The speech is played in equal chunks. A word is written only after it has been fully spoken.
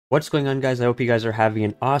What's going on, guys? I hope you guys are having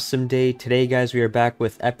an awesome day. Today, guys, we are back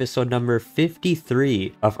with episode number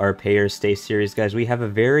 53 of our Pay or Stay series. Guys, we have a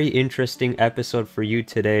very interesting episode for you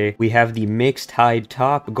today. We have the mixed hide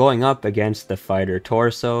top going up against the fighter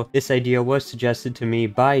torso. This idea was suggested to me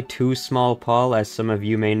by Too Small Paul. As some of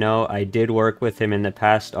you may know, I did work with him in the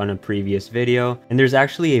past on a previous video, and there's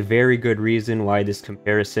actually a very good reason why this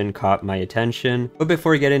comparison caught my attention. But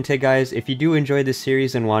before we get into it, guys, if you do enjoy this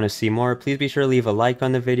series and want to see more, please be sure to leave a like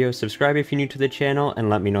on the video, subscribe if you're new to the channel, and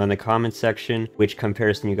let me know in the comments section which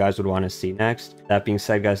comparison you guys would want to see next. That being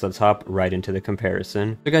said, guys, let's hop right into the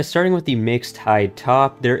comparison. So guys, starting with the mixed hide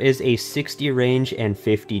top, there is a 60 range and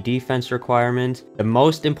 50 defense requirement. The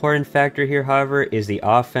most important factor here, however, is the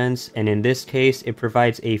offense, and in this case it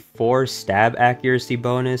provides a 4 stab accuracy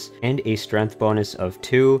bonus and a strength bonus of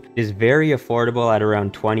 2. It is very affordable at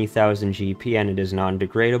around 20,000 GP, and it is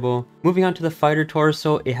non-degradable. Moving on to the fighter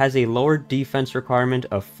torso, it has a lower defense requirement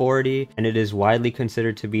of 40, and it is widely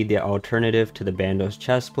considered to be the alternative to the Bandos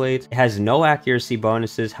chestplate. It has no accuracy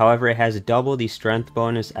bonuses, however it has double the strength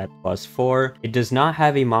bonus at +4. It does not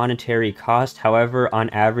have a monetary cost, however on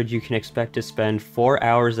average you can expect to spend 4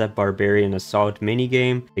 hours at Barbarian Assault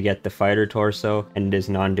minigame to get the fighter torso, and it is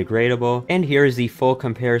non-degradable. And here is the full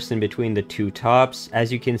comparison between the two tops.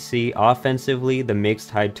 As you can see, offensively the mixed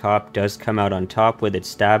hide top does come out on top with its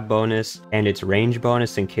stab bonus and its range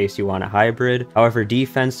bonus in case you want a hybrid. However,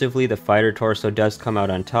 defensively the fighter torso does come out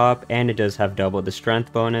on top, and it does have double the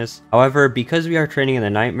strength bonus. However, because we are training in the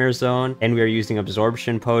nightmare zone and we are using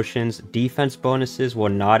absorption potions, defense bonuses will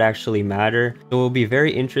not actually matter. So it will be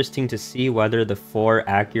very interesting to see whether the 4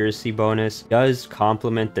 accuracy bonus does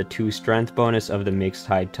complement the 2 strength bonus of the mixed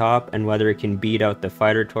hide top, and whether it can beat out the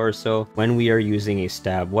fighter torso when we are using a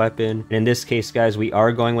stab weapon. And in this case, guys, we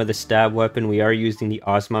are going with a stab weapon. We are using the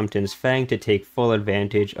Osmumten's Fang to take full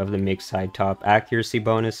advantage of the mixed hide top accuracy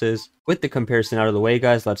bonuses. With the comparison out of the way,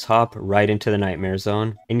 guys, let's hop right into the nightmare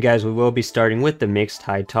zone. And guys, we will be starting with the mixed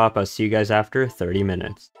hide top. I'll see you guys after 30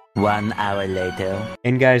 minutes. 1 hour later.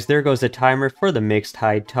 And guys, there goes the timer for the mixed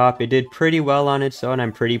hide top. It did pretty well on its own.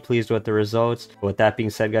 I'm pretty pleased with the results. But with that being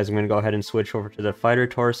said, guys, I'm going to go ahead and switch over to the fighter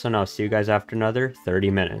torso, and I'll see you guys after another 30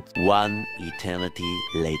 minutes. 1 eternity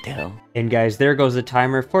later. And guys, there goes the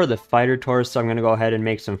timer for the fighter torso. I'm going to go ahead and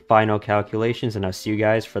make some final calculations, and I'll see you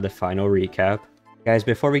guys for the final recap. Guys,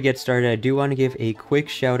 before we get started, I do want to give a quick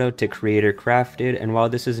shout out to Creator Crafted, and while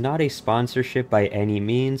this is not a sponsorship by any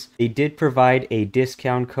means, they did provide a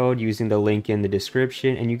discount code using the link in the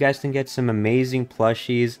description, and you guys can get some amazing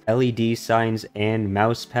plushies, LED signs, and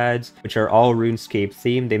mouse pads, which are all RuneScape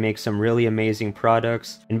themed. They make some really amazing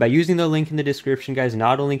products, and by using the link in the description, guys,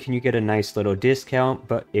 not only can you get a nice little discount,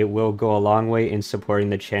 but it will go a long way in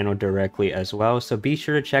supporting the channel directly as well. So be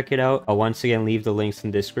sure to check it out. I'll once again leave the links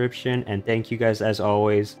in the description, and thank you guys as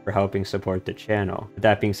always for helping support the channel. With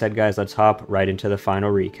that being said, guys, let's hop right into the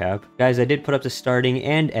final recap. Guys, I did put up the starting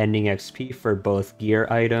and ending XP for both gear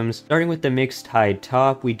items. Starting with the mixed hide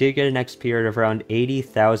top, we did get an XP rate of around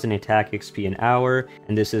 80,000 attack XP an hour,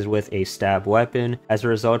 and this is with a stab weapon. As a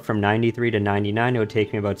result, from 93 to 99, it would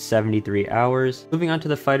take me about 73 hours. Moving on to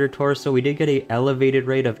the fighter torso, we did get an elevated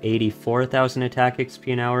rate of 84,000 attack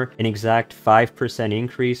XP an hour, an exact 5%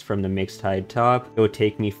 increase from the mixed hide top. It would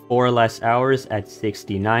take me 4 less hours at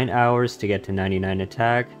 69 hours to get to 99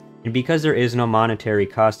 attack. And because there is no monetary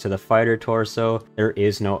cost to the fighter torso, there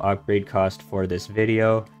is no upgrade cost for this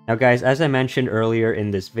video. Now guys, as I mentioned earlier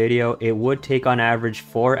in this video, it would take on average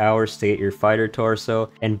 4 hours to get your fighter torso,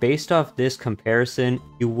 and based off this comparison,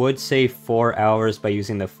 you would save 4 hours by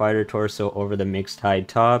using the fighter torso over the mixed hide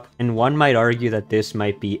top, and one might argue that this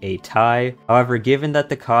might be a tie. However, given that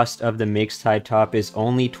the cost of the mixed hide top is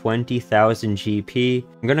only 20,000 GP,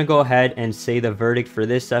 I'm gonna go ahead and say the verdict for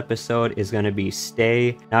this episode is gonna be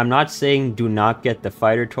stay. Now I'm not saying do not get the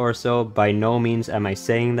fighter torso, by no means am I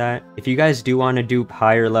saying that. If you guys do want to do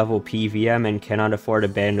higher level PVM and cannot afford a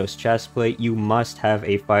Bandos chestplate, you must have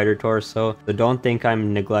a fighter torso, so don't think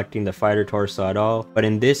I'm neglecting the fighter torso at all. But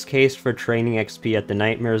in this case, for training XP at the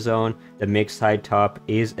nightmare zone, the mixed hide top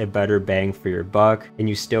is a better bang for your buck, and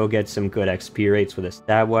you still get some good XP rates with a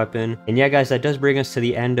stab weapon. And yeah guys, that does bring us to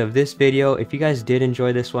the end of this video. If you guys did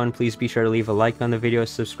enjoy this one, please be sure to leave a like on the video,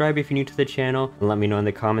 subscribe if you're new to the channel, and let me know in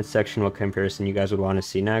the comments section what comparison you guys would want to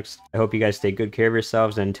see next. I hope you guys take good care of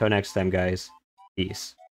yourselves, and until next time guys,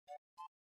 peace.